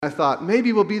I thought,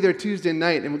 maybe we'll be there Tuesday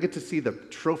night and we'll get to see the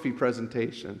trophy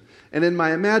presentation. And in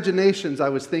my imaginations, I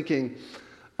was thinking,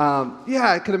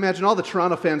 I could imagine all the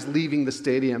Toronto fans leaving the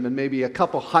stadium and maybe a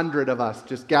couple hundred of us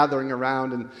just gathering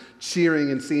around and cheering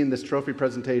and seeing this trophy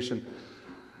presentation.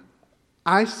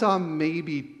 I saw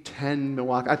maybe 10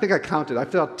 Milwaukee. I think I counted. I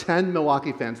saw 10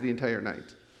 Milwaukee fans the entire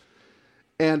night.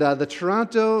 And the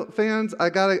Toronto fans,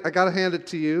 I gotta hand it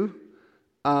to you.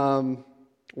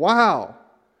 Wow.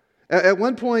 At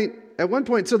one point,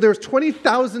 so there was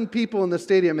 20,000 people in the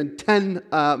stadium and 10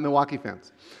 Milwaukee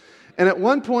fans. And at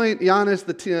one point,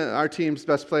 Giannis, our team's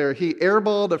best player, he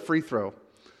airballed a free throw.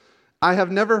 I have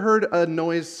never heard a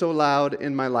noise so loud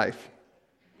in my life.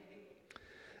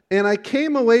 And I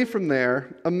came away from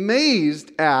there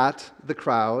amazed at the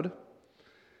crowd.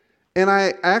 And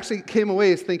I actually came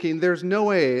away thinking, there's no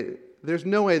way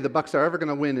the Bucks are ever going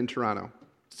to win in Toronto.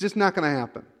 It's just not going to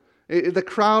happen. The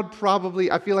crowd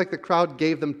I feel like the crowd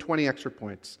gave them 20 extra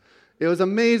points. It was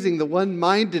amazing, the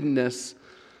one-mindedness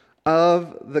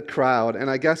of the crowd. And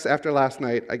I guess after last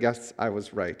night, I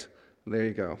was right. There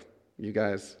you go. You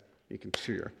guys, you can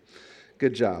cheer.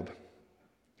 Good job.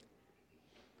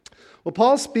 Well,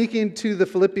 Paul's speaking to the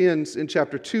Philippians in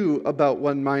chapter 2 about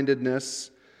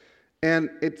one-mindedness. And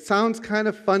it sounds kind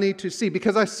of funny to see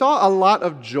because I saw a lot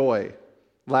of joy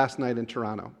last night in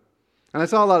Toronto. And I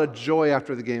saw a lot of joy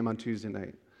after the game on Tuesday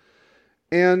night.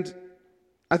 And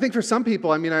I think for some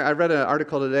people, I read an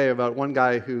article today about one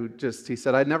guy who he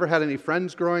said, I'd never had any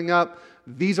friends growing up.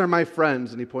 These are my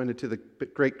friends. And he pointed to the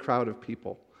great crowd of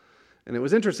people. And it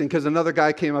was interesting because another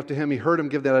guy came up to him. He heard him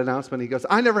give that announcement. He goes,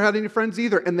 I never had any friends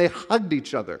either. And they hugged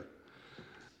each other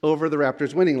over the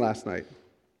Raptors winning last night.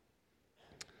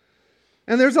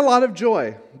 And there's a lot of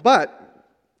joy. But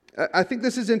I think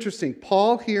this is interesting.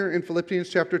 Paul here in Philippians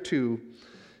chapter 2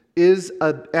 is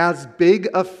as big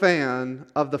a fan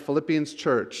of the Philippians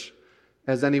church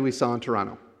as any we saw in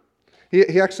Toronto.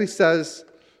 He actually says,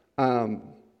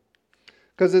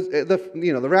 because the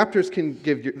Raptors can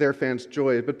give their fans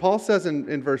joy, but Paul says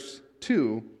in verse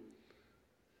 2,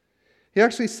 he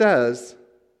actually says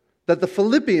that the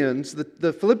Philippians,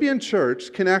 the Philippian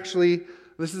church can actually,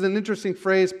 this is an interesting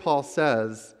phrase Paul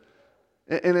says,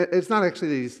 and it's not actually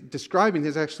that he's describing,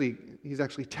 he's actually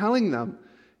telling them,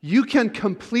 you can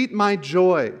complete my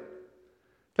joy. In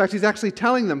fact, he's actually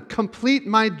telling them, complete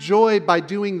my joy by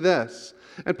doing this.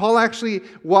 And Paul actually,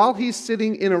 while he's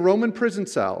sitting in a Roman prison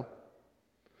cell,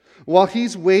 while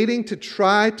he's waiting to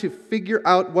try to figure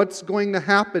out what's going to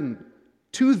happen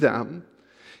to them,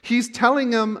 he's telling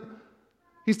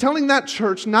that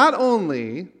church, not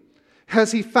only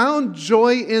has he found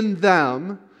joy in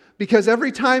them, because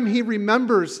every time he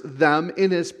remembers them in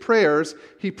his prayers,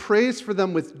 he prays for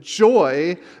them with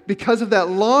joy because of that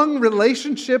long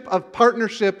relationship of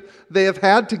partnership they have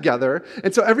had together.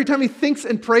 And so every time he thinks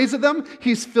and prays of them,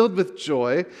 he's filled with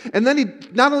joy. And then he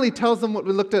not only tells them what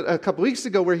we looked at a couple weeks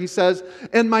ago, where he says,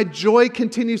 and my joy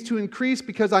continues to increase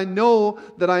because I know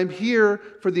that I'm here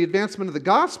for the advancement of the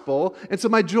gospel. And so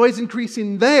my joy is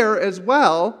increasing there as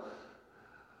well.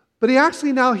 But he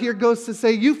actually now here goes to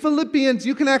say, you Philippians,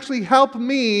 you can actually help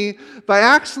me by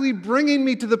actually bringing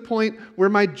me to the point where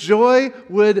my joy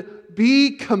would be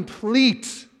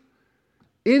complete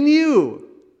in you.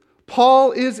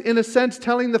 Paul is, in a sense,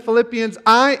 telling the Philippians,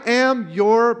 I am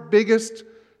your biggest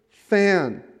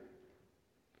fan.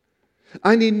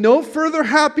 I need no further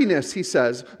happiness, he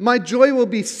says. My joy will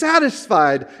be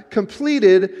satisfied,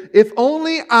 completed, if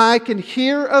only I can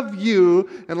hear of you.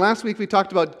 And last week we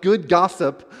talked about good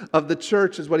gossip of the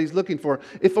church is what he's looking for.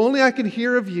 If only I can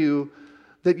hear of you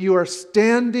that you are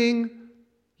standing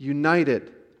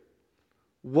united,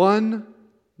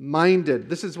 one-minded.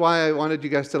 This is why I wanted you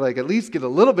guys to at least get a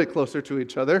little bit closer to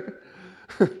each other.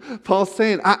 Paul's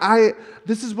saying,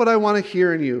 this is what I want to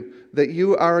hear in you, that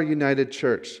you are a united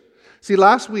church. See,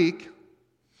 last week,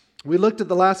 we looked at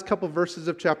the last couple verses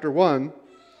of chapter 1,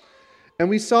 and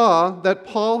we saw that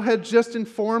Paul had just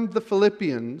informed the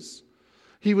Philippians.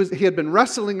 He had been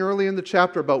wrestling early in the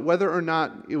chapter about whether or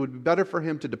not it would be better for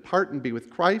him to depart and be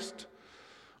with Christ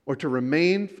or to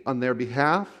remain on their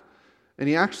behalf. And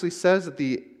he actually says at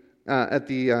the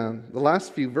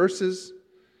last few verses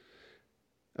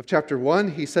of chapter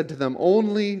 1, he said to them,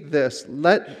 only this,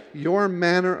 let your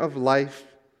manner of life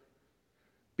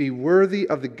be worthy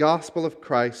of the gospel of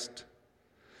Christ,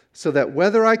 so that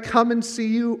whether I come and see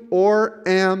you or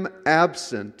am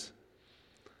absent,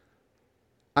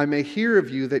 I may hear of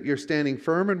you that you're standing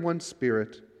firm in one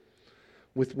spirit,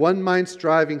 with one mind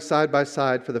striving side by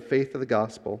side for the faith of the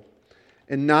gospel,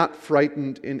 and not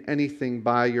frightened in anything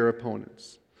by your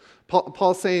opponents.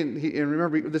 Paul's saying, and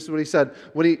remember, this is what he said,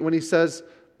 when he says,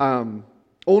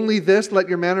 Only this, let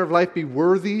your manner of life be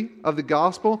worthy of the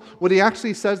gospel. What he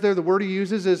actually says there, the word he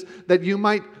uses is that you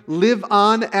might live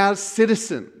on as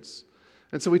citizens.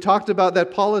 And so we talked about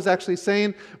that. Paul is actually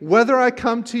saying, whether I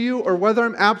come to you or whether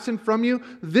I'm absent from you,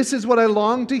 this is what I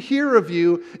long to hear of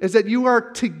you, is that you are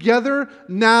together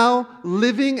now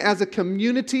living as a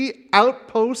community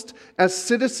outpost, as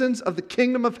citizens of the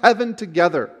kingdom of heaven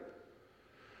together.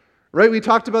 Right? We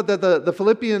talked about that the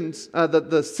Philippians,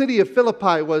 the city of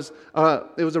Philippi was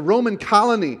it was a Roman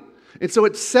colony. And so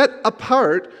it set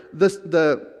apart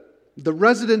the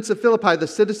residents of Philippi, the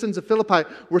citizens of Philippi,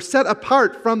 were set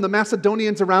apart from the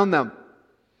Macedonians around them.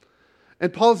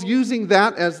 And Paul's using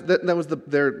that as that was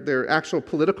their actual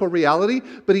political reality,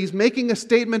 but he's making a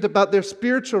statement about their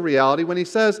spiritual reality when he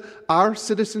says, our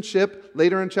citizenship,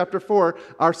 later in chapter 4,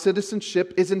 our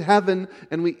citizenship is in heaven,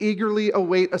 and we eagerly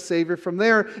await a Savior from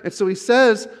there. And so he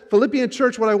says, Philippian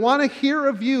church, what I want to hear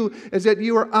of you is that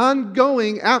you are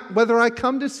ongoing, whether I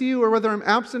come to see you or whether I'm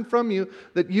absent from you,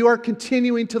 that you are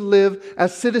continuing to live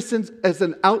as citizens, as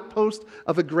an outpost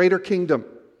of a greater kingdom.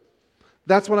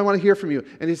 That's what I want to hear from you.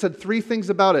 And he said 3 things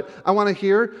about it. I want to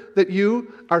hear that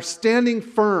you are standing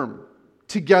firm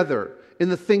together in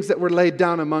the things that were laid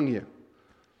down among you.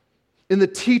 In the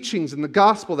teachings and the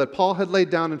gospel that Paul had laid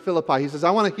down in Philippi. He says,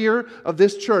 I want to hear of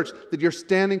this church that you're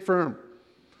standing firm.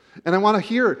 And I want to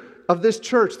hear of this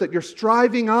church that you're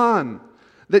striving on,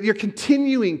 that you're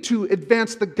continuing to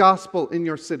advance the gospel in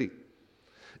your city.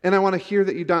 And I want to hear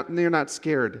that you're not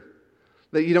scared,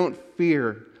 that you don't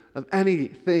fear of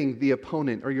anything the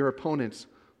opponent or your opponents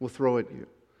will throw at you.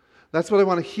 That's what I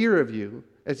want to hear of you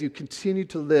as you continue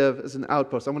to live as an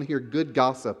outpost. I want to hear good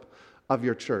gossip of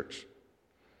your church.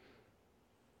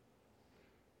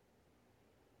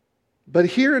 But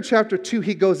here in chapter 2,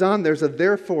 he goes on, there's a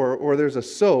therefore, or there's a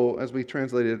so, as we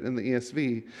translated it in the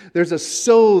ESV. There's a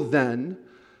so then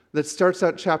that starts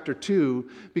out chapter 2,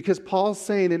 because Paul's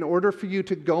saying in order for you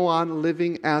to go on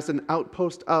living as an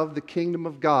outpost of the kingdom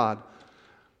of God,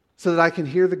 so that I can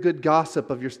hear the good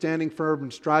gossip of your standing firm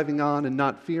and striving on and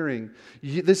not fearing.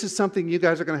 This is something you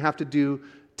guys are going to have to do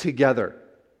together.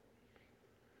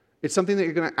 It's something that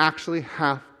you're going to actually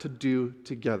have to do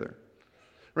together.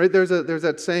 Right? There's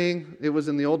that saying, it was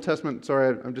in the Old Testament,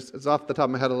 sorry, it's off the top of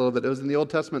my head a little bit. It was in the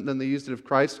Old Testament, then they used it of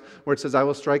Christ, where it says, I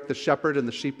will strike the shepherd and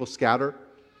the sheep will scatter.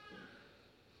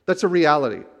 That's a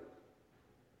reality.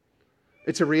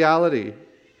 It's a reality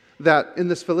that in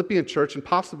this Philippian church, and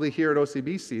possibly here at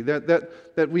OCBC,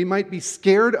 that we might be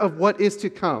scared of what is to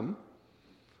come.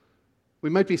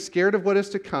 We might be scared of what is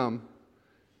to come,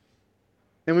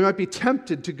 and we might be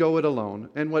tempted to go it alone.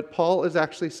 And what Paul is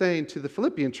actually saying to the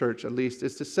Philippian church, at least,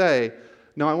 is to say,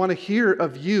 no, I want to hear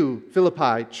of you,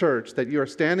 Philippi church, that you are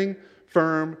standing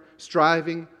firm,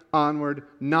 striving onward,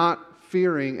 not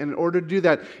fearing. And in order to do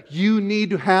that, you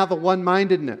need to have a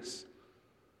one-mindedness.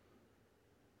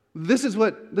 This is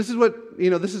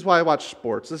why I watch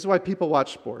sports. This is why people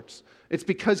watch sports. It's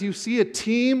because you see a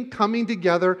team coming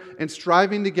together and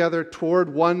striving together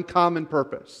toward one common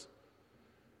purpose.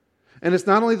 And it's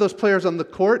not only those players on the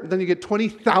court, then you get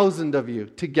 20,000 of you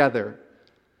together.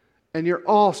 And you're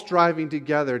all striving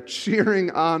together, cheering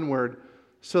onward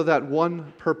so that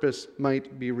one purpose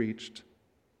might be reached.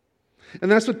 And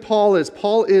that's what Paul is.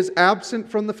 Paul is absent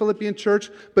from the Philippian church,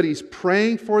 but he's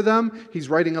praying for them. He's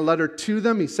writing a letter to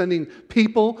them. He's sending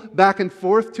people back and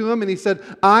forth to them. And he said,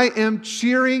 I am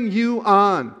cheering you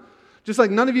on. Just like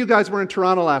none of you guys were in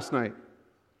Toronto last night.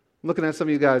 I'm looking at some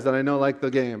of you guys that I know like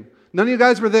the game. None of you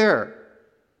guys were there.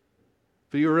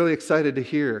 But you were really excited to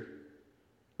hear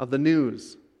of the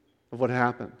news of what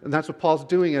happened. And that's what Paul's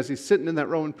doing as he's sitting in that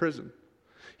Roman prison.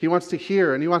 He wants to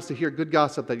hear good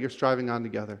gossip that you're striving on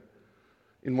together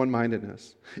in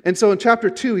one-mindedness. And so in chapter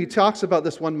 2, he talks about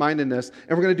this one-mindedness,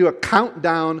 and we're going to do a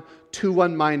countdown to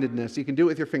one-mindedness. You can do it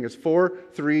with your fingers. 4,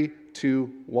 3,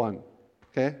 2, 1.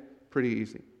 Okay? Pretty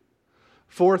easy.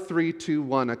 4, 3, 2,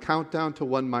 1. A countdown to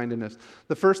one-mindedness.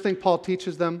 The first thing Paul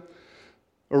teaches them,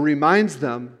 or reminds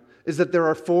them, is that there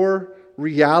are 4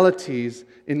 realities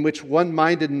in which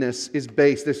one-mindedness is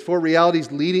based. There's 4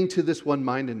 realities leading to this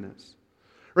one-mindedness.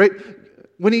 Right?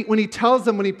 When he tells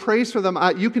them, when he prays for them,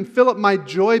 you can fill up my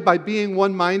joy by being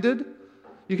one-minded.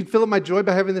 You can fill up my joy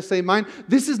by having the same mind.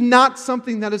 This is not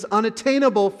something that is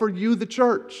unattainable for you, the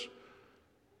church.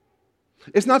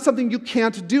 It's not something you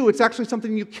can't do. It's actually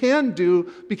something you can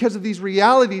do because of these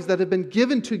realities that have been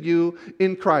given to you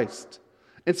in Christ.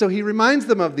 And so he reminds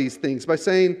them of these things by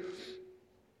saying,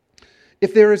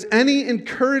 if there is any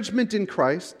encouragement in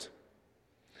Christ,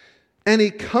 any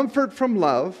comfort from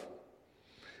love,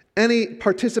 any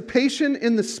participation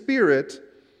in the Spirit,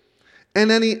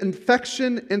 and any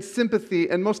affection and sympathy.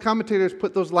 And most commentators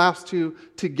put those last two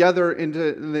together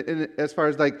as far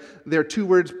as like they're two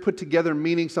words put together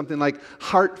meaning something like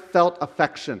heartfelt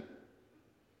affection.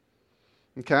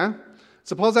 Okay?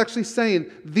 So Paul's actually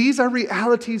saying these are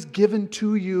realities given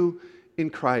to you in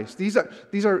Christ. These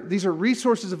are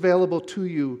resources available to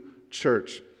you,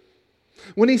 church.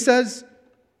 When he says,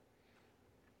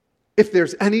 if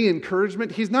there's any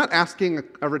encouragement, he's not asking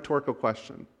a rhetorical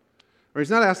question. Or he's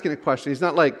not asking a question. He's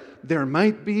not like, there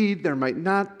might be, there might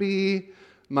not be.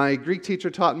 My Greek teacher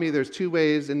taught me there's two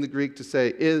ways in the Greek to say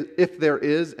if there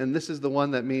is, and this is the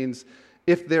one that means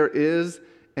if there is,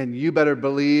 and you better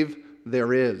believe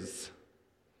there is.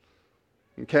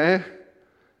 Okay?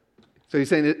 So he's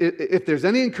saying if there's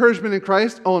any encouragement in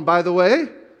Christ, oh, and by the way,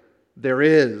 there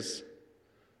is.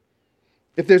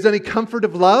 If there's any comfort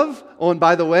of love, oh, and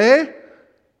by the way,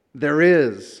 there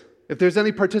is. If there's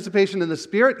any participation in the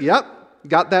Spirit, yep,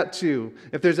 got that too.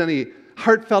 If there's any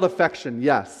heartfelt affection,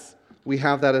 yes, we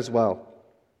have that as well.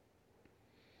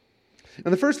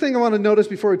 And the first thing I want to notice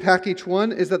before we pack each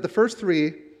one is that the first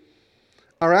three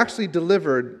are actually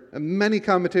delivered, and many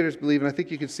commentators believe, and I think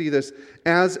you can see this,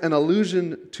 as an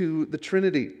allusion to the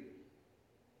Trinity.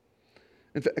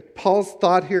 In fact, Paul's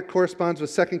thought here corresponds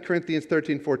with 2 Corinthians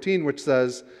 13:14, which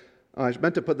says, I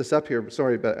meant to put this up here,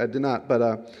 sorry, but I did not,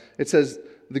 but it says,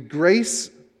 the grace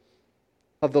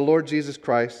of the Lord Jesus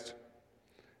Christ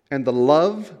and the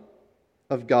love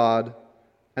of God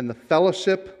and the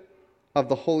fellowship of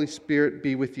the Holy Spirit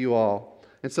be with you all.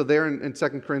 And so there in 2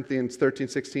 Corinthians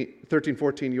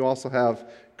 13:14, you also have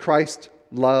Christ,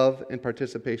 love, and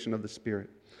participation of the Spirit.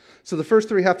 So the first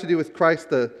three have to do with Christ.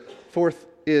 The fourth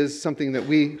is something that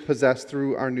we possess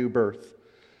through our new birth.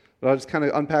 But I'll just kind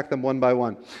of unpack them one by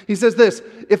one. He says this,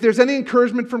 if there's any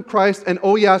encouragement from Christ, and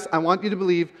oh yes, I want you to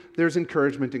believe there's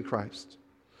encouragement in Christ.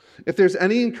 If there's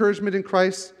any encouragement in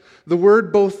Christ, the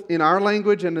word both in our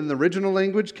language and in the original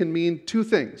language can mean two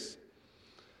things.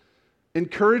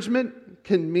 Encouragement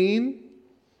can mean,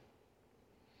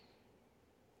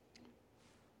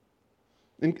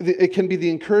 it can be the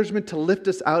encouragement to lift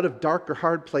us out of dark or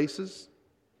hard places.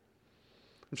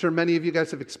 I'm sure many of you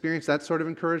guys have experienced that sort of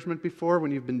encouragement before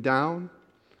when you've been down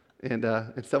and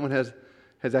someone has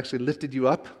actually lifted you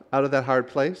up out of that hard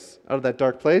place, out of that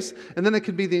dark place. And then it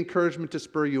could be the encouragement to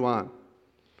spur you on.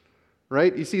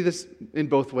 Right? You see this in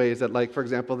both ways. That, like, for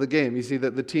example, the game. You see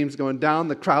that the team's going down,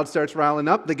 the crowd starts riling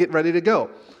up, they get ready to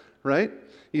go. Right?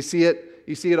 You see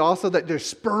it also that they're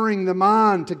spurring them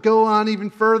on to go on even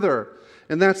further.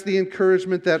 And that's the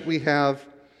encouragement that we have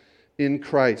in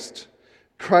Christ.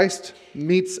 Christ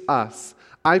meets us.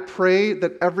 I pray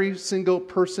that every single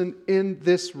person in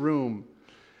this room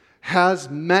has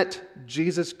met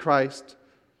Jesus Christ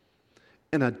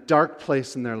in a dark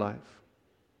place in their life.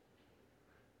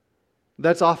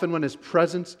 That's often when His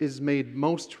presence is made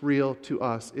most real to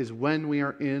us, is when we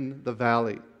are in the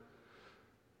valley.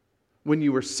 When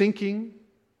you were sinking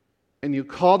and you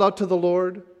called out to the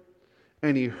Lord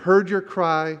and He heard your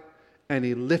cry and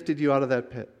He lifted you out of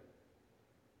that pit.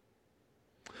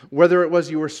 Whether it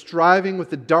was you were striving with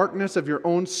the darkness of your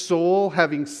own soul,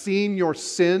 having seen your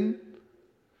sin,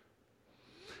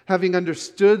 having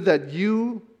understood that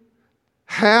you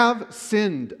have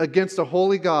sinned against a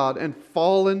holy God and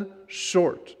fallen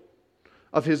short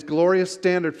of His glorious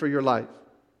standard for your life.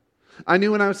 I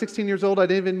knew when I was 16 years old I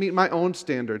didn't even meet my own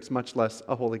standards, much less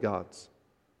a holy God's.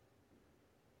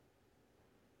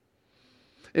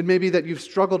 It may be that you've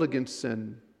struggled against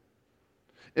sin.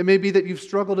 It may be that you've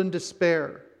struggled in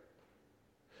despair.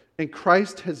 And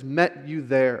Christ has met you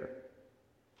there.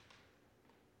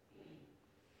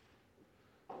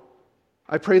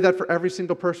 I pray that for every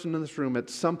single person in this room, at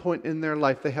some point in their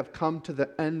life, they have come to the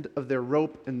end of their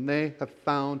rope and they have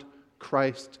found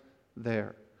Christ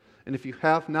there. And if you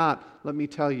have not, let me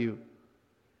tell you,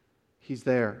 He's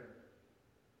there.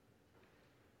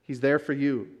 He's there for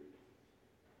you.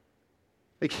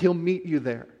 Like, He'll meet you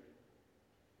there.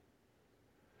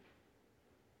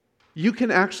 You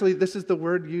can actually, this is the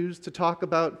word used to talk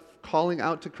about calling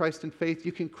out to Christ in faith.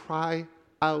 You can cry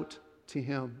out to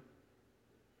Him.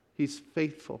 He's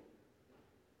faithful.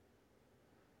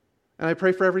 And I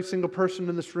pray for every single person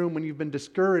in this room when you've been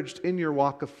discouraged in your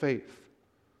walk of faith,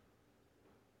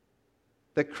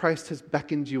 that Christ has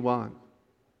beckoned you on,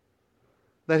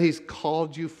 that He's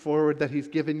called you forward, that He's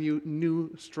given you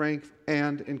new strength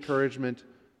and encouragement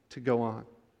to go on.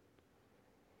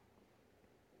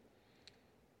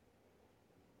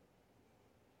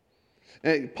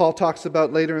 And Paul talks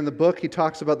about later in the book, he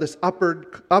talks about this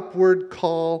upward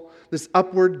call, this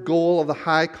upward goal of the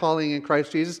high calling in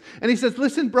Christ Jesus. And he says,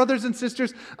 listen, brothers and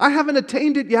sisters, I haven't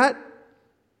attained it yet.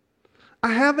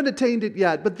 I haven't attained it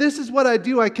yet, but this is what I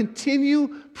do. I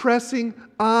continue pressing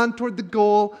on toward the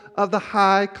goal of the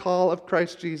high call of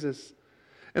Christ Jesus.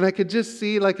 And I could just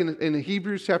see, like in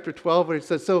Hebrews chapter 12, where it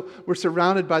says, so we're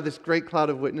surrounded by this great cloud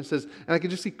of witnesses. And I could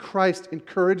just see Christ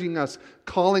encouraging us,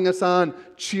 calling us on,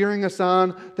 cheering us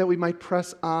on, that we might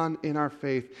press on in our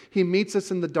faith. He meets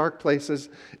us in the dark places,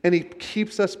 and He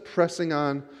keeps us pressing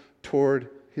on toward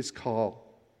His call.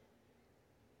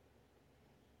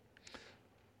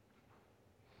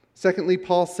 Secondly,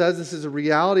 Paul says this is a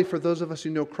reality for those of us who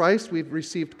know Christ. We've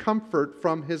received comfort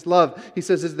from His love. He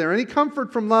says, is there any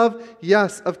comfort from love?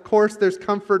 Yes, of course there's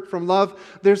comfort from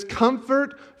love. There's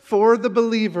comfort for the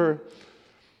believer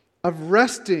of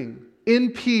resting in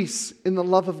peace in the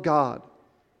love of God.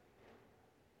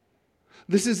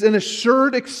 This is an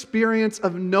assured experience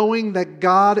of knowing that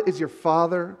God is your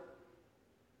Father.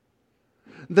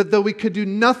 That though we could do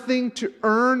nothing to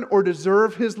earn or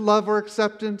deserve His love or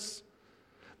acceptance,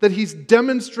 that He's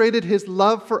demonstrated His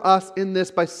love for us in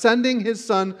this by sending His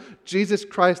Son, Jesus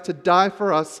Christ, to die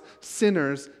for us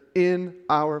sinners in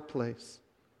our place.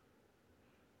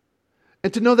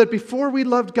 And to know that before we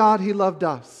loved God, He loved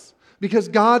us. Because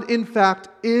God, in fact,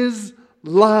 is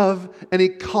love, and He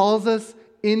calls us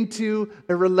into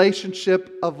a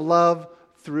relationship of love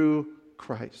through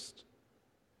Christ.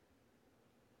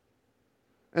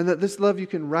 And that this love you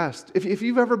can rest. If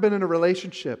you've ever been in a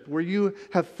relationship where you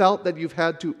have felt that you've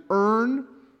had to earn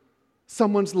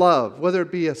someone's love, whether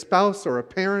it be a spouse or a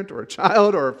parent or a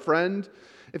child or a friend,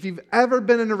 if you've ever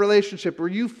been in a relationship where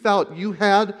you felt you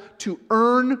had to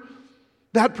earn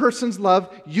that person's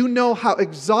love, you know how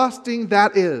exhausting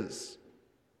that is.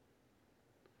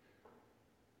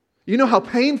 You know how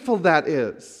painful that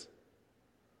is.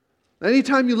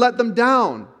 Anytime you let them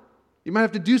down, you might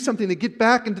have to do something to get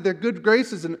back into their good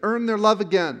graces and earn their love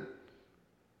again.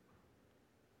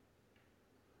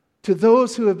 To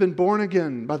those who have been born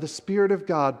again by the Spirit of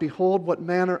God, behold what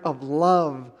manner of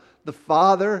love the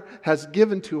Father has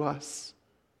given to us,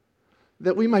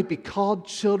 that we might be called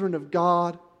children of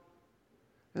God,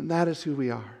 and that is who we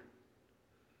are.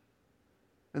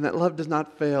 And that love does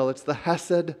not fail. It's the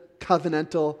Hesed,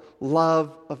 covenantal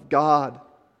love of God.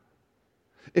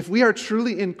 If we are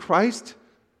truly in Christ,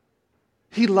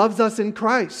 He loves us in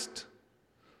Christ.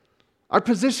 Our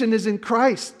position is in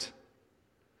Christ.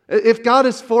 If God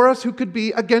is for us, who could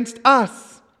be against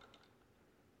us?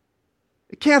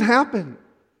 It can't happen.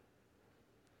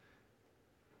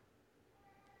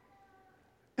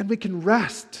 And we can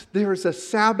rest. There is a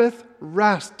Sabbath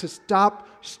rest to stop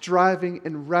striving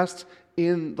and rest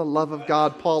in the love of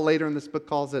God. Paul later in this book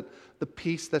calls it the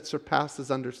peace that surpasses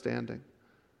understanding.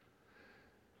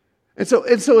 And so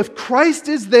if Christ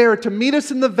is there to meet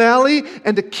us in the valley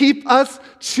and to keep us,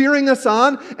 cheering us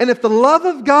on, and if the love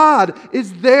of God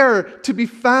is there to be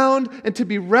found and to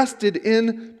be rested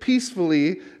in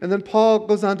peacefully, and then Paul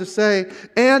goes on to say,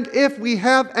 and if we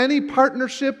have any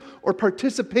partnership or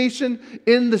participation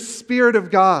in the Spirit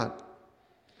of God.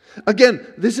 Again,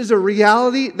 this is a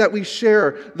reality that we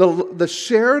share, the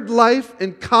shared life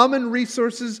and common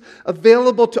resources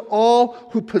available to all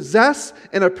who possess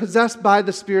and are possessed by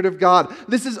the Spirit of God.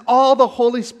 This is all the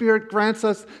Holy Spirit grants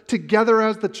us together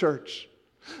as the church.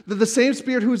 That the same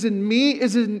Spirit who's in me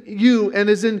is in you and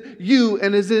is in you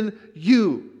and is in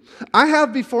you. I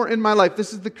have before in my life,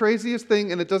 this is the craziest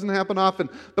thing and it doesn't happen often,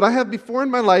 but I have before in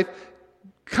my life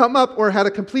come up or had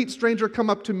a complete stranger come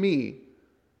up to me.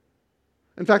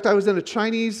 In fact, I was in a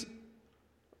Chinese,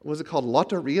 was it called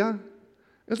Lotteria?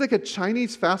 It was like a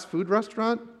Chinese fast food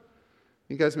restaurant.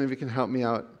 You guys maybe can help me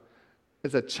out.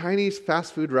 It's a Chinese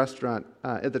fast food restaurant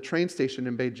at the train station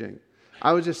in Beijing.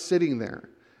 I was just sitting there,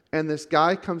 and this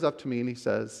guy comes up to me and he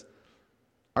says,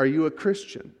 "Are you a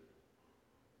Christian?"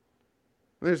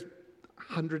 There's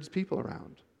hundreds of people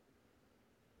around.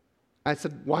 I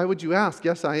said, "Why would you ask?"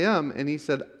 "Yes, I am." And he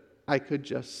said, "I could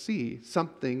just see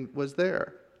something was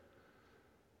there."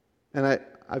 And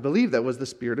I believe that was the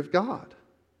Spirit of God.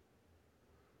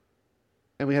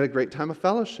 And we had a great time of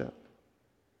fellowship.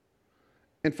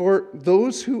 And for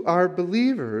those who are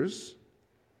believers,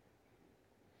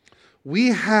 we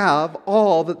have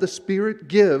all that the Spirit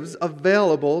gives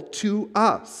available to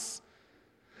us.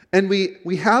 And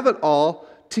we have it all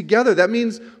together. That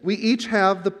means we each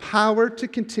have the power to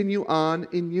continue on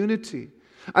in unity.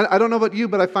 I don't know about you,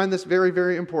 but I find this very,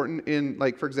 very important in,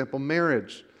 like, for example,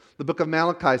 marriage. The book of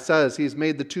Malachi says He's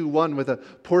made the two one with a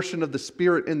portion of the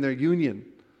Spirit in their union.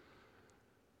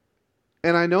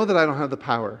 And I know that I don't have the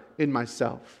power in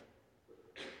myself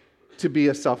to be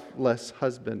a selfless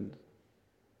husband.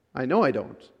 I know I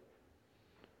don't.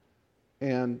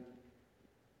 And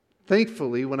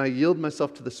Thankfully, when I yield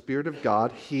myself to the Spirit of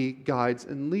God, He guides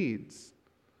and leads.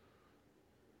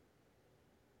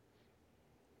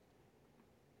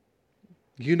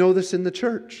 You know this in the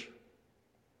church.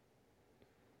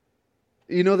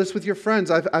 You know this with your friends.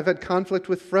 I've had conflict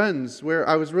with friends where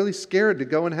I was really scared to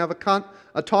go and have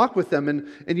a talk with them.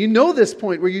 And you know this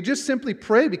point where you just simply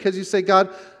pray because you say,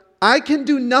 God, I can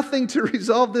do nothing to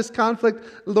resolve this conflict.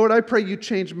 Lord, I pray you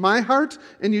change my heart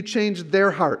and you change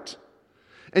their heart.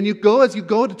 And as you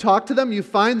go to talk to them, you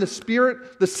find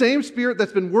the same Spirit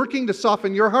that's been working to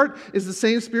soften your heart is the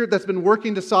same Spirit that's been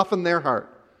working to soften their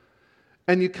heart.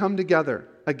 And you come together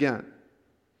again.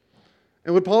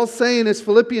 And what Paul's saying is,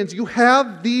 Philippians, you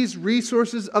have these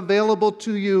resources available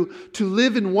to you to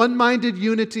live in one-minded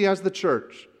unity as the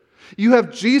church. You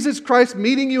have Jesus Christ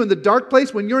meeting you in the dark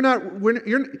place when you're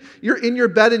in your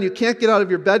bed and you can't get out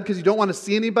of your bed because you don't want to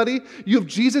see anybody. You have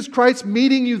Jesus Christ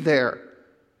meeting you there,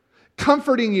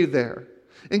 comforting you there,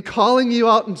 and calling you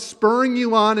out and spurring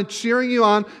you on and cheering you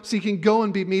on so you can go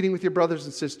and be meeting with your brothers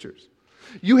and sisters.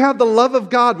 You have the love of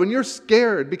God when you're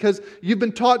scared because you've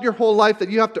been taught your whole life that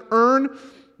you have to earn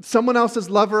someone else's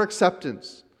love or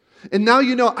acceptance. And now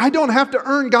you know I don't have to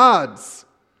earn God's.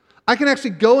 I can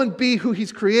actually go and be who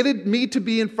He's created me to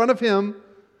be in front of Him,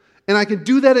 and I can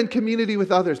do that in community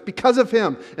with others because of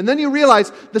Him. And then you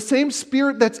realize the same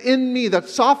Spirit that's in me,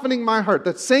 that's softening my heart,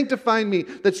 that's sanctifying me,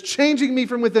 that's changing me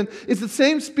from within, is the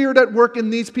same Spirit at work in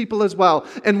these people as well.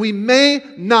 And we may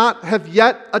not have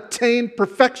yet attained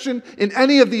perfection in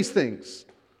any of these things.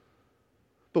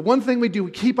 But one thing we do,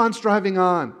 we keep on striving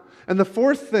on. And the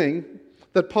fourth thing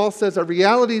that Paul says are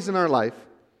realities in our life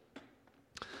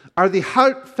are the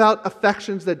heartfelt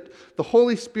affections that the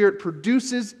Holy Spirit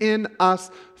produces in us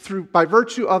by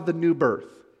virtue of the new birth.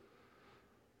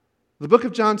 The book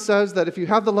of John says that if you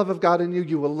have the love of God in you,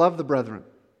 you will love the brethren.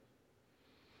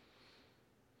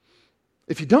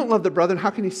 If you don't love the brethren, how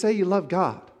can you say you love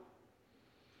God?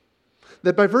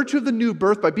 That by virtue of the new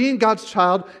birth, by being God's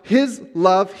child, His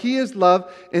love, He is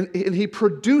love, and He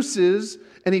produces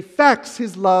and effects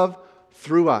His love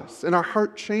through us. And our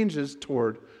heart changes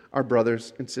toward our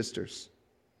brothers and sisters.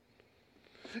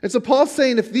 And so Paul's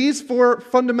saying if these four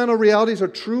fundamental realities are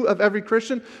true of every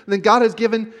Christian, then God has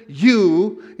given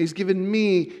you, He's given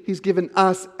me, He's given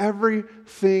us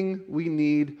everything we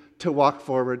need to walk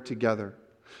forward together.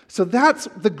 So that's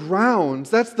the grounds,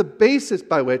 that's the basis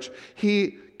by which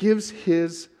He gives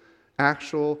His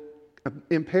actual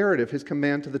imperative, His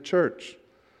command to the church.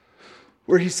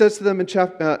 Where He says to them in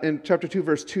chapter 2,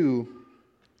 verse 2,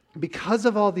 because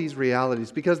of all these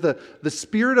realities, because the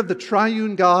Spirit of the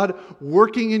triune God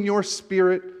working in your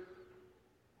spirit,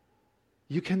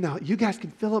 you guys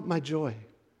can fill up my joy.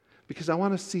 Because I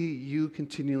want to see you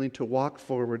continuing to walk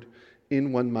forward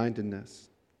in one-mindedness.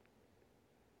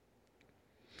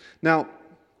 Now,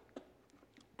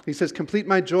 he says, complete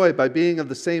my joy by being of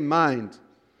the same mind,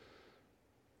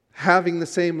 having the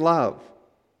same love,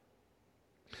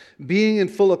 being in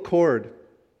full accord,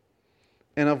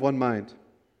 and of one mind.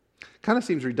 Kind of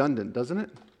seems redundant, doesn't it?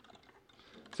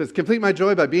 It says, complete my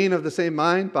joy by being of the same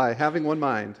mind, by having one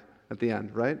mind at the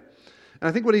end, right? And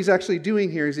I think what he's actually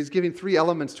doing here is he's giving three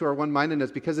elements to our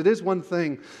one-mindedness, because it is one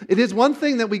thing. It is one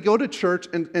thing that we go to church,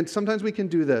 and sometimes we can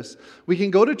do this. We can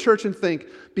go to church and think,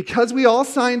 because we all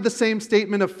signed the same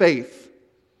statement of faith,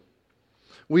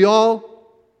 we all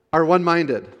are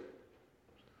one-minded.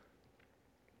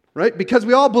 Right? Because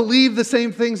we all believe the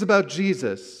same things about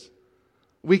Jesus,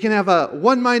 we can have a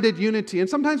one-minded unity. And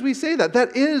sometimes we say that.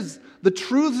 That is the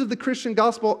truths of the Christian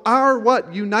gospel are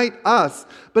what unite us.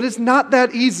 But it's not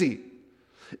that easy.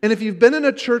 And if you've been in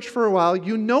a church for a while,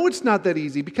 you know it's not that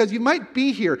easy, because you might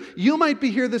be here. You might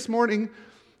be here this morning.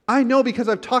 I know because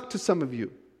I've talked to some of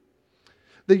you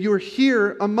that you're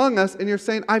here among us and you're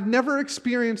saying, I've never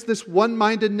experienced this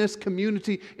one-mindedness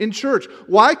community in church.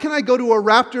 Why can I go to a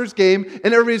Raptors game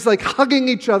and everybody's like hugging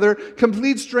each other,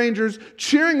 complete strangers,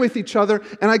 cheering with each other,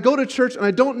 and I go to church and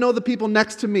I don't know the people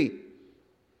next to me?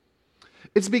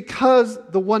 It's because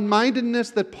the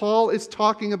one-mindedness that Paul is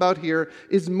talking about here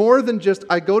is more than just,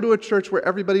 I go to a church where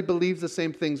everybody believes the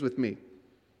same things with me.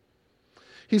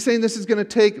 He's saying this is going to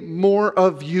take more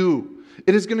of you.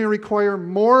 It is going to require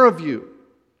more of you.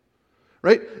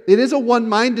 Right? It is a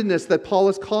one-mindedness that Paul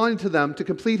is calling to them to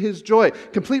complete his joy.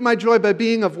 Complete my joy by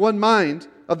being of one mind,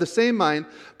 of the same mind.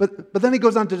 But then he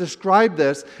goes on to describe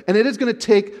this, and it is going to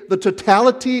take the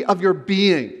totality of your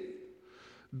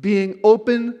being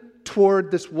open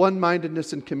toward this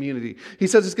one-mindedness in community. He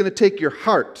says it's going to take your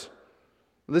heart.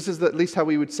 This is at least how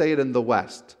we would say it in the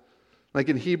West. Like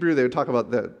in Hebrew, they would talk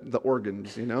about the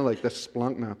organs, like the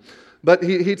splunk now. But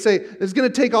he'd say, it's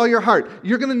going to take all your heart.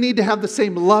 You're going to need to have the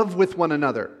same love with one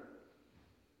another.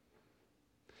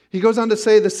 He goes on to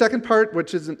say the second part,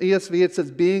 which is in ESV, it says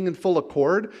being in full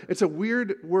accord. It's a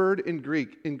weird word in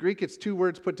Greek. In Greek, it's two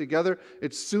words put together.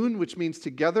 It's sun, which means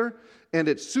together, and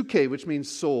it's suke, which means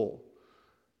soul.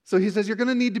 So he says you're going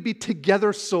to need to be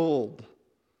together souled.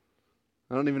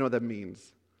 I don't even know what that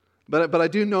means. But I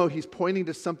do know he's pointing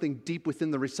to something deep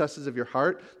within the recesses of your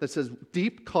heart that says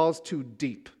deep calls to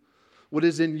deep. What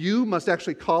is in you must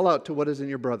actually call out to what is in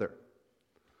your brother.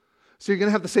 So you're going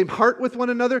to have the same heart with one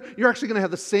another. You're actually going to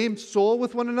have the same soul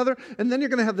with one another. And then you're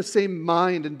going to have the same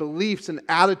mind and beliefs and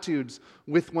attitudes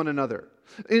with one another.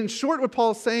 In short, what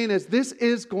Paul's saying is this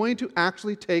is going to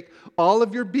actually take all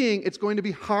of your being. It's going to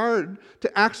be hard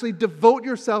to actually devote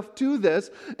yourself to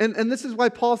this. And this is why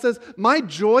Paul says, my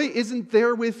joy isn't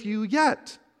there with you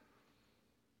yet.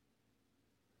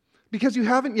 Because you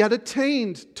haven't yet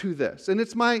attained to this. And this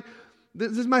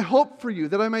is my hope for you,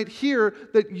 that I might hear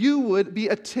that you would be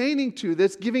attaining to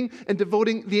this, giving and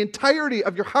devoting the entirety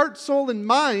of your heart, soul, and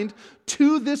mind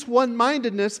to this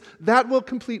one-mindedness that will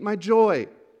complete my joy.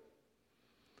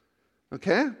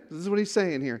 Okay? This is what he's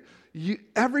saying here.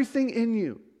 Everything in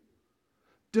you,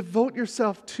 devote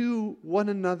yourself to one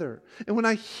another. And when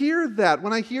I hear that,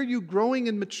 when I hear you growing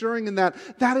and maturing in that,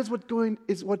 that is what's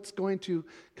going to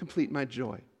complete my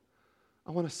joy.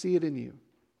 I want to see it in you.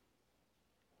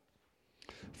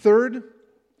 Third,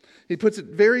 he puts it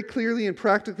very clearly and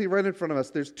practically right in front of us.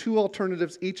 There's two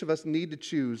alternatives each of us need to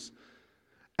choose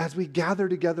as we gather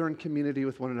together in community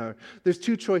with one another. There's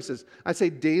two choices. I say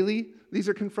daily, these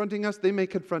are confronting us. They may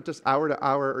confront us hour to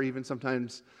hour, or even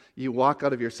sometimes you walk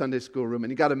out of your Sunday school room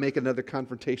and you got to make another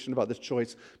confrontation about this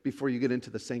choice before you get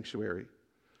into the sanctuary.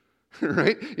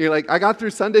 Right? You're like, I got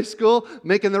through Sunday school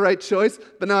making the right choice,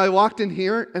 but now I walked in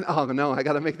here and oh no, I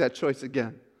got to make that choice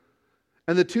again.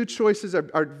 And the two choices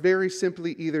are very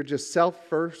simply either just self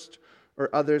first or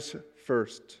others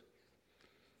first.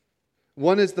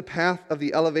 One is the path of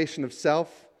the elevation of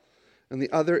self, and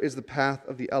the other is the path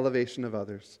of the elevation of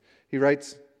others. He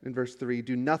writes in verse 3,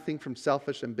 do nothing from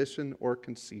selfish ambition or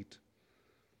conceit,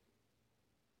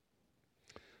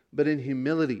 but in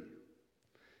humility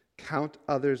count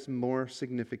others more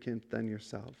significant than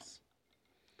yourselves.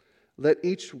 Let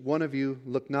each one of you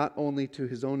look not only to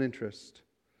his own interest,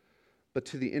 but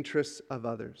to the interests of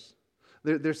others.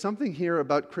 There's something here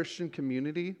about Christian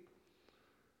community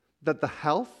that the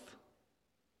health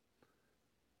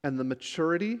and the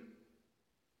maturity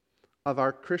of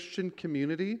our Christian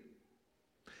community,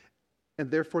 and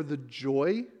therefore the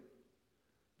joy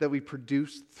that we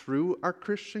produce through our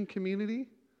Christian community,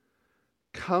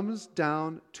 comes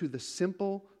down to the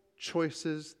simple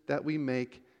choices that we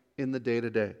make in the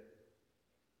day-to-day.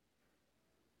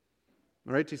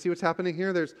 All right, do you see what's happening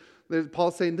here? There's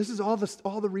Paul's saying, this is all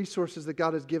the resources that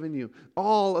God has given you.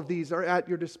 All of these are at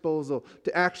your disposal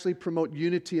to actually promote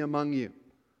unity among you.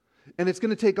 And it's going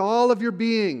to take all of your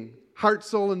being, heart,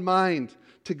 soul, and mind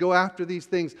to go after these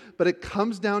things. But it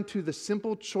comes down to the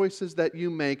simple choices that you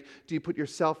make. Do you put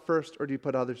yourself first or do you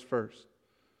put others first?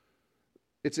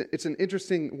 It's an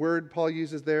interesting word Paul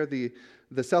uses there, the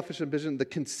selfish ambition. The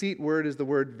conceit word is the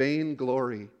word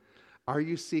vainglory. Are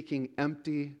you seeking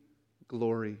empty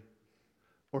glory?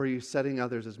 Or are you setting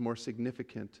others as more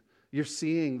significant? You're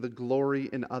seeing the glory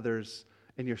in others,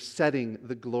 and you're setting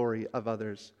the glory of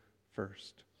others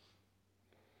first.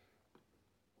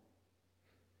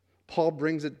 Paul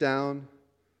brings it down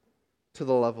to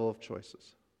the level of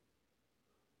choices.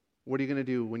 What are you going to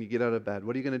do when you get out of bed?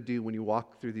 What are you going to do when you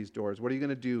walk through these doors? What are you going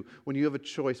to do when you have a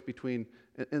choice between,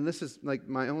 and this is like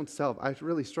my own self, I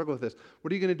really struggle with this.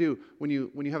 What are you going to do when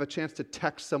you have a chance to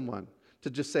text someone, to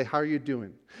just say, how are you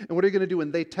doing? And what are you going to do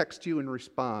when they text you and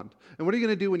respond? And what are you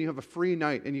going to do when you have a free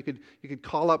night and you could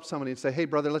call up somebody and say, hey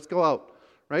brother, let's go out,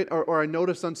 right? Or I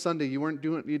noticed on Sunday you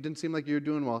didn't seem like you were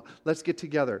doing well. Let's get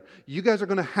together. You guys are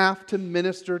going to have to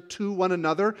minister to one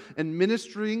another, and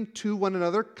ministering to one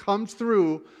another comes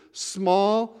through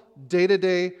small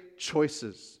day-to-day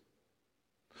choices.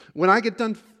 When I get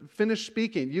done finished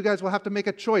speaking, you guys will have to make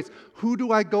a choice. Who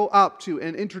do I go up to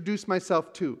and introduce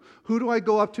myself to? Who do I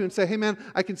go up to and say, hey man,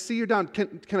 I can see you're down.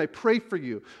 Can I pray for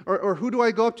you? Or who do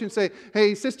I go up to and say,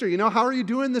 hey sister, how are you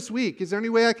doing this week? Is there any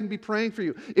way I can be praying for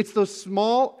you? It's those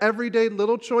small, everyday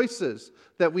little choices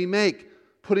that we make,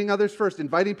 putting others first,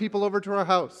 inviting people over to our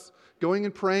house, going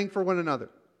and praying for one another,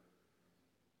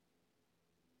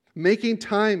 making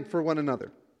time for one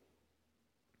another.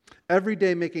 Every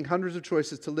day making hundreds of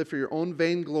choices to live for your own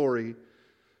vainglory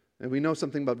And we know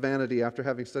something about vanity after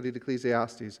having studied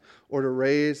Ecclesiastes, or to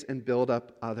raise and build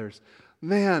up others.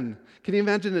 Man, can you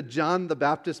imagine a John the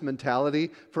Baptist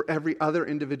mentality for every other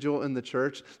individual in the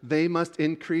church? They must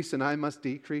increase and I must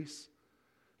decrease.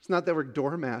 It's not that we're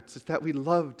doormats. It's that we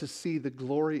love to see the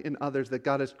glory in others that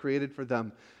God has created for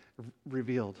them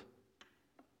revealed.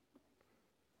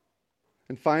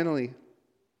 And finally,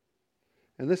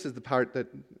 and this is the part that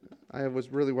I was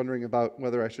really wondering about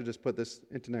whether I should just put this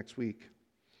into next week.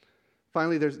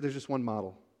 Finally, there's just one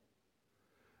model.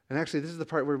 And actually, this is the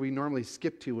part where we normally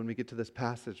skip to when we get to this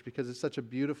passage because it's such a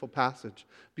beautiful passage,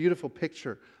 beautiful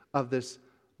picture of this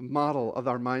model of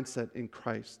our mindset in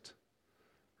Christ.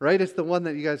 Right? It's the one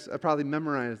that you guys probably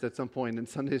memorized at some point in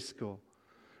Sunday school.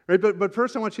 Right? But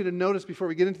first I want you to notice before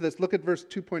we get into this, look at verse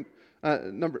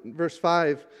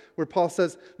 5, where Paul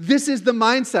says, this is the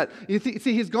mindset. You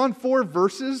see, he's gone 4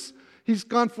 verses. He's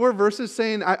gone 4 verses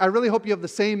saying, I really hope you have the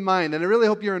same mind, and I really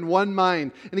hope you're in one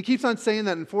mind. And he keeps on saying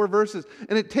that in 4 verses.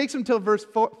 And it takes him till verse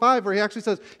 5 where he actually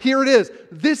says, here it is.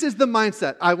 This is the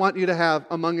mindset I want you to have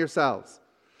among yourselves.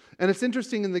 And it's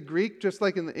interesting in the Greek, just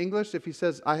like in the English, if he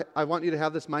says, I want you to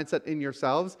have this mindset in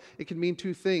yourselves, it can mean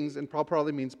 2 things, and Paul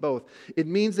probably means both. It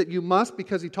means that you must,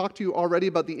 because he talked to you already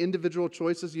about the individual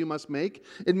choices you must make,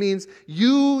 it means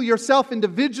you yourself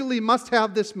individually must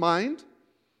have this mind.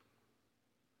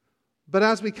 But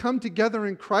as we come together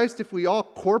in Christ, if we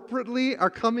all corporately are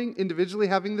coming individually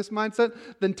having this mindset,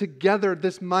 then together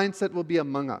this mindset will be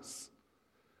among us.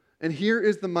 And here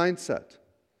is the mindset.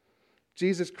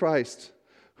 Jesus Christ,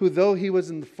 who though he was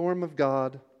in the form of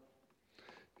God,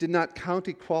 did not count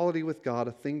equality with God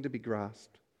a thing to be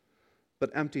grasped,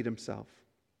 but emptied himself,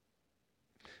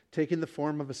 taking the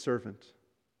form of a servant,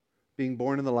 being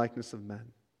born in the likeness of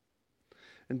men.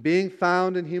 And being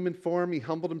found in human form, he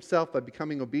humbled himself by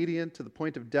becoming obedient to the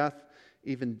point of death,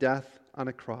 even death on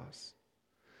a cross.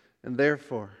 And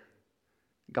therefore,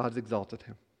 God exalted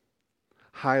him,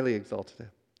 highly exalted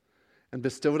him, and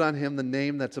bestowed on him the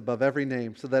name that's above every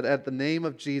name, so that at the name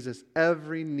of Jesus,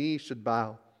 every knee should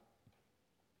bow,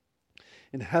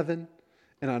 in heaven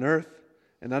and on earth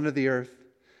and under the earth,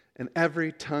 and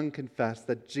every tongue confess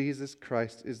that Jesus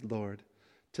Christ is Lord,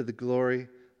 to the glory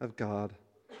of God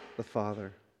the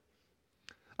Father.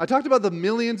 I talked about the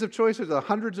millions of choices, the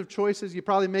hundreds of choices you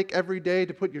probably make every day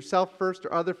to put yourself first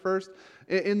or other first.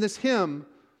 In this hymn,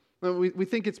 we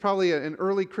think it's probably an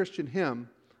early Christian hymn.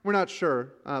 We're not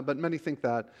sure, but many think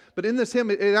that. But in this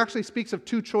hymn, it actually speaks of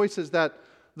 2 choices that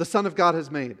the Son of God has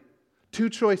made.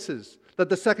 2 choices that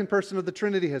the second person of the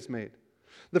Trinity has made.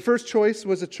 The first choice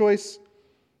was a choice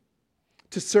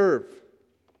to serve.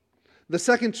 The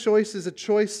second choice is a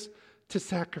choice to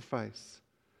sacrifice.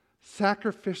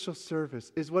 Sacrificial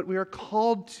service is what we are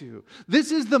called to.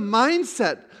 This is the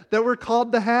mindset that we're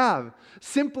called to have.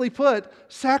 Simply put,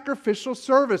 sacrificial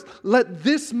service. Let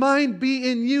this mind be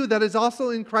in you that is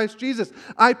also in Christ Jesus.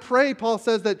 I pray, Paul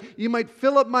says, that you might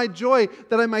fill up my joy,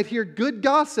 that I might hear good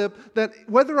gossip, that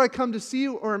whether I come to see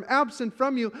you or am absent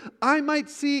from you, I might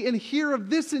see and hear of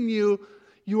this in you.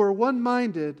 You are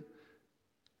one-minded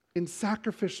in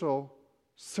sacrificial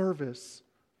service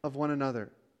of one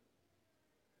another.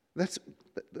 That's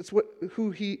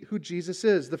who Jesus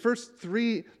is. The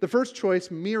first choice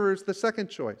mirrors the second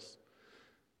choice.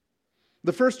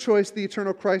 The first choice the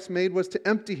eternal Christ made was to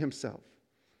empty himself.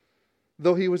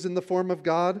 Though he was in the form of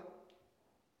God,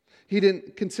 he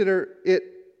didn't consider it,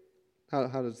 how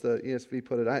does the ESV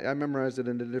put it? I memorized it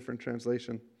in a different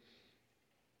translation.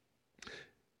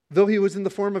 Though he was in the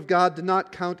form of God, did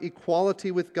not count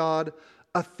equality with God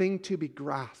a thing to be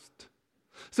grasped.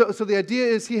 So the idea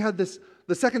is he had this.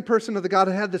 The second person of the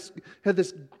Godhead had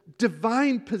this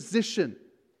divine position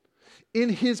in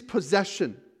his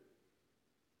possession.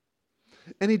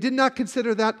 And he did not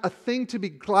consider that a thing to be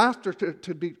grasped or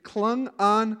to be clung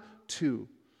on to,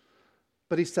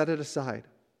 but he set it aside.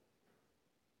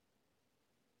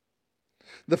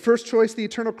 The first choice the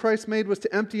eternal Christ made was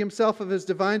to empty himself of his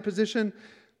divine position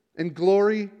and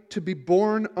glory, to be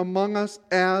born among us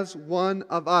as one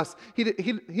of us. He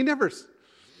never...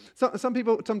 Some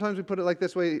people, sometimes we put it like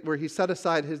this way, where he set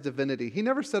aside his divinity. He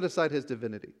never set aside his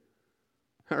divinity.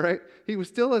 All right? He was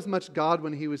still as much God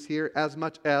when he was here as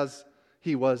much as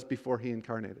he was before he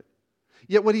incarnated.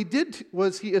 Yet what he did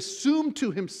was he assumed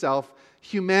to himself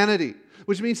humanity,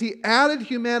 which means he added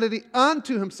humanity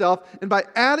onto himself, and by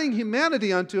adding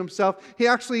humanity onto himself, he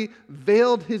actually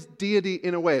veiled his deity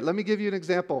in a way. Let me give you an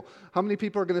example. How many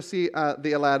people are going to see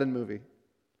the Aladdin movie?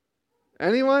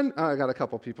 Anyone? Oh, I got a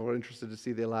couple people who are interested to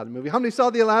see the Aladdin movie. How many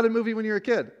saw the Aladdin movie when you were a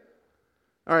kid?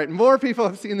 All right, more people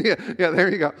have seen there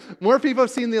you go. More people have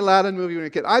seen the Aladdin movie when you were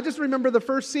a kid. I just remember the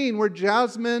first scene where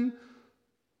Jasmine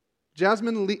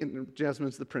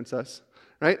Jasmine's the princess,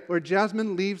 right? Where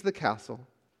Jasmine leaves the castle.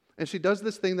 And she does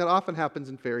this thing that often happens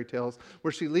in fairy tales,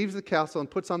 where she leaves the castle and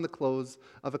puts on the clothes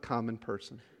of a common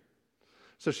person.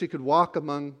 So she could walk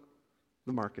among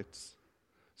the markets.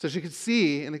 So she could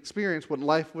see and experience what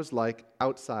life was like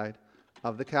outside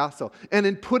of the castle. And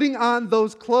in putting on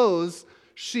those clothes,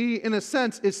 she, in a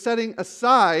sense, is setting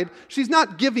aside, she's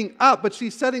not giving up, but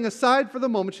she's setting aside for the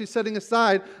moment, she's setting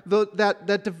aside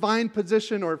that divine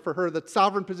position, or for her, the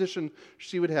sovereign position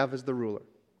she would have as the ruler.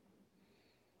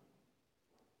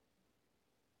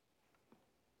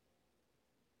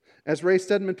 As Ray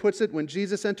Stedman puts it, when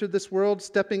Jesus entered this world,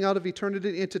 stepping out of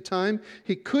eternity into time,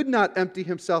 he could not empty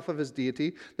himself of his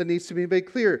deity. That needs to be made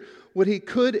clear. What he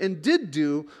could and did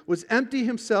do was empty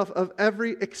himself of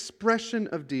every expression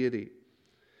of deity.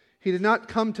 He did not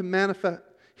come to manifest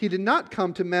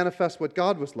what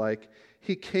God was like.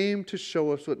 He came to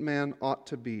show us what man ought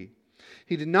to be.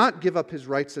 He did not give up his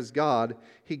rights as God.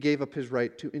 He gave up his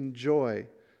right to enjoy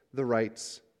the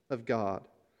rights of God.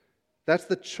 That's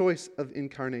the choice of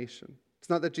incarnation. It's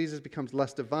not that Jesus becomes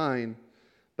less divine,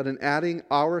 but in adding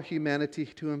our humanity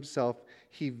to himself,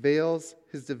 he veils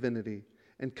his divinity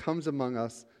and comes among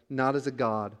us not as a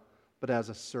God, but as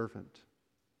a servant.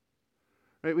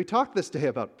 Right? We talked this day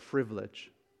about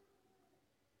privilege.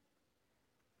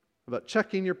 About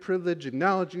checking your privilege,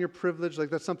 acknowledging your privilege, like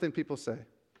that's something people say.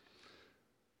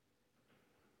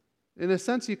 In a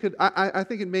sense, I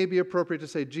think it may be appropriate to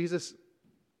say Jesus,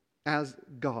 as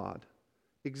God,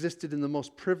 existed in the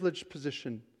most privileged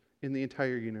position in the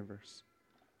entire universe.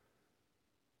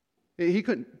 He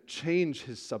couldn't change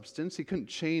his substance, he couldn't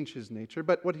change his nature,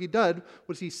 but what he did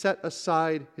was he set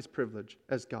aside his privilege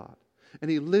as God. And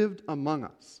he lived among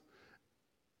us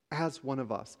as one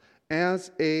of us, as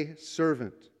a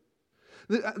servant.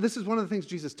 This is one of the things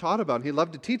Jesus taught about, and he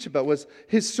loved to teach about, was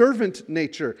his servant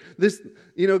nature. This,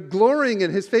 glorying in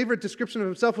his favorite description of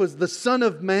himself was the Son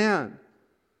of Man.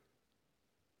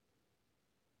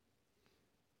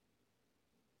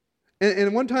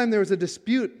 And one time there was a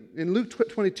dispute, in Luke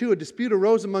 22, a dispute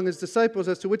arose among his disciples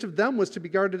as to which of them was to be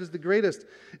regarded as the greatest.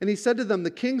 And he said to them, the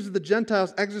kings of the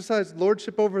Gentiles exercise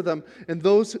lordship over them, and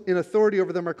those in authority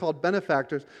over them are called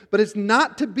benefactors. But it's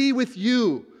not to be with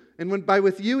you. And by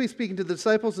with you, he's speaking to the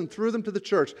disciples and through them to the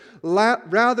church.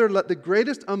 Rather, let the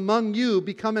greatest among you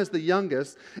become as the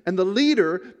youngest, and the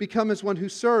leader become as one who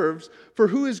serves. For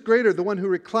who is greater, the one who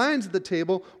reclines at the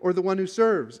table or the one who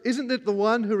serves? Isn't it the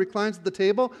one who reclines at the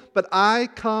table? But I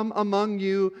come among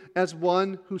you as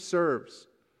one who serves.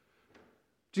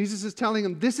 Jesus is telling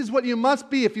him, this is what you must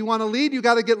be. If you want to lead, you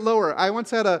got to get lower. I once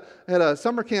had a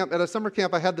summer camp. At a summer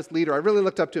camp, I had this leader. I really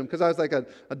looked up to him because I was like a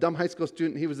dumb high school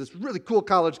student. He was this really cool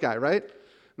college guy, right?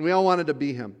 And we all wanted to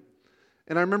be him.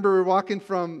 And I remember we were walking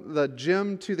from the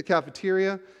gym to the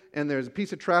cafeteria, and there's a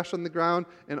piece of trash on the ground,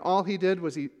 and all he did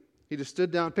was he just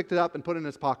stood down, picked it up, and put it in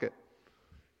his pocket.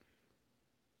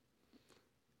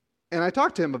 And I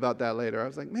talked to him about that later. I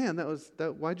was like, man,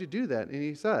 why'd you do that? And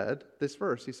he said this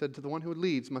verse. He said, to the one who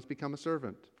leads must become a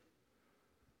servant.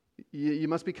 You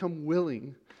must become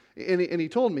willing. And he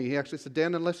told me, he actually said,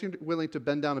 Dan, unless you're willing to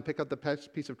bend down and pick up the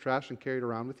piece of trash and carry it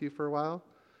around with you for a while,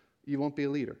 you won't be a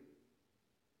leader.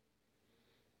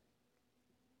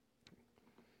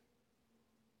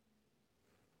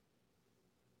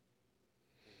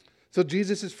 So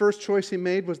Jesus' first choice he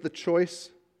made was the choice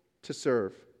to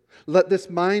serve. Let this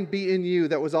mind be in you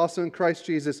that was also in Christ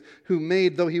Jesus, who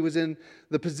made, though he was in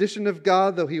the position of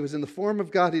God, though he was in the form of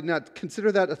God, he did not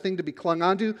consider that a thing to be clung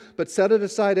onto, but set it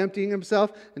aside, emptying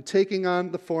himself and taking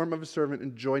on the form of a servant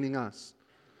and joining us.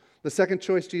 The second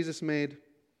choice Jesus made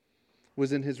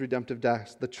was in his redemptive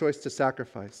death, the choice to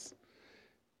sacrifice.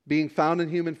 Being found in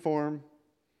human form,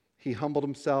 he humbled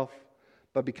himself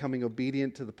by becoming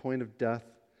obedient to the point of death,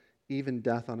 even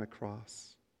death on a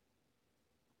cross.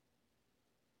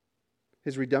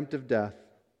 His redemptive death,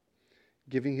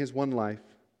 giving his one life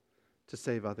to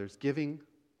save others, giving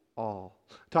all.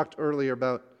 I talked earlier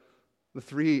about the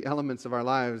three elements of our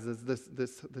lives,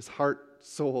 this heart,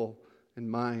 soul, and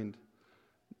mind.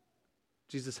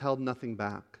 Jesus held nothing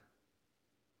back.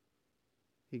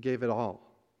 He gave it all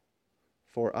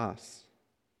for us.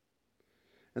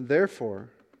 And therefore,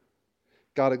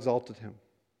 God exalted him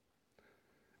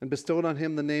and bestowed on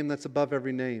him the name that's above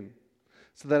every name,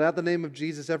 so that at the name of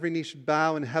Jesus, every knee should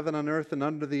bow in heaven, on earth, and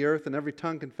under the earth, and every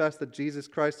tongue confess that Jesus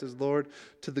Christ is Lord,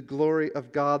 to the glory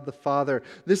of God the Father.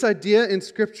 This idea in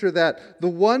Scripture that the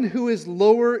one who is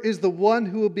lower is the one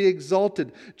who will be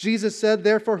exalted. Jesus said,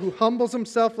 therefore, who humbles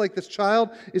himself like this child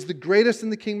is the greatest in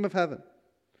the kingdom of heaven.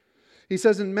 He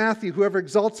says in Matthew, whoever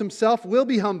exalts himself will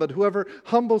be humbled. Whoever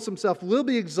humbles himself will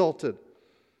be exalted.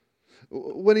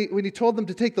 When he told them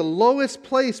to take the lowest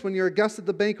place when you're a guest at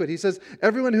the banquet, he says,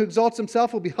 everyone who exalts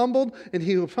himself will be humbled, and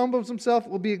he who humbles himself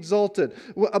will be exalted.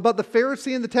 About the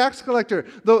Pharisee and the tax collector,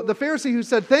 the Pharisee who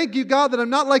said, thank you, God, that I'm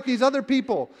not like these other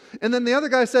people. And then the other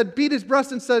guy said, beat his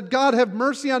breast and said, God, have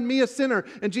mercy on me, a sinner.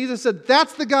 And Jesus said,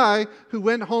 that's the guy who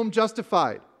went home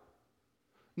justified,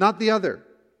 not the other.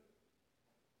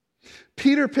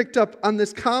 Peter picked up on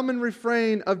this common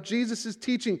refrain of Jesus'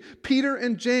 teaching. Peter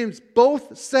and James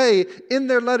both say in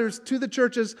their letters to the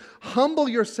churches, humble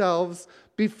yourselves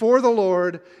before the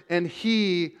Lord, and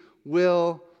He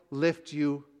will lift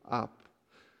you up.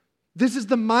 This is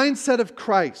the mindset of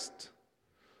Christ,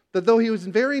 that though He was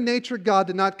in very nature God,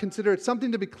 did not consider it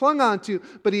something to be clung on to,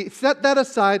 but He set that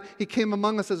aside. He came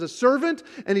among us as a servant,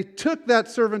 and He took that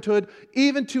servanthood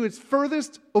even to its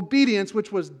furthest obedience, which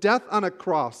was death on a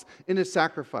cross in His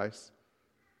sacrifice.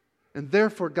 And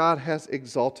therefore God has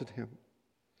exalted Him.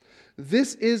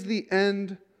 This is the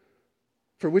end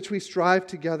for which we strive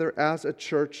together as a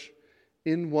church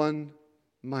in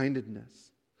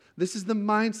one-mindedness. This is the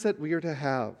mindset we are to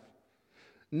have.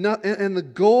 And the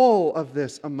goal of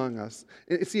this among us.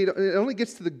 See, it only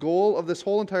gets to the goal of this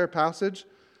whole entire passage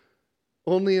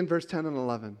only in verse 10 and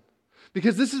 11.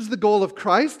 Because this is the goal of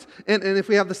Christ, and if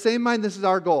we have the same mind, this is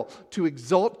our goal, to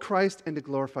exalt Christ and to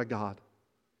glorify God.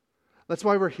 That's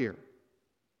why we're here.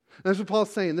 And that's what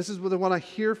Paul's saying. This is what I want to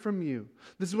hear from you.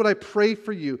 This is what I pray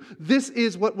for you. This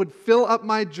is what would fill up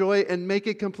my joy and make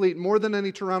it complete more than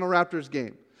any Toronto Raptors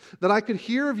game. That I could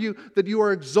hear of you that you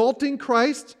are exalting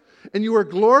Christ and you are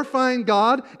glorifying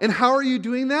God. And how are you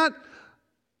doing that?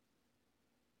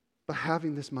 By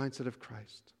having this mindset of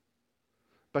Christ.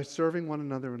 By serving one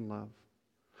another in love.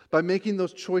 By making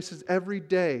those choices every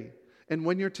day. And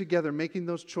when you're together, making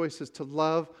those choices to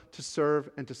love, to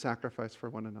serve, and to sacrifice for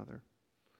one another.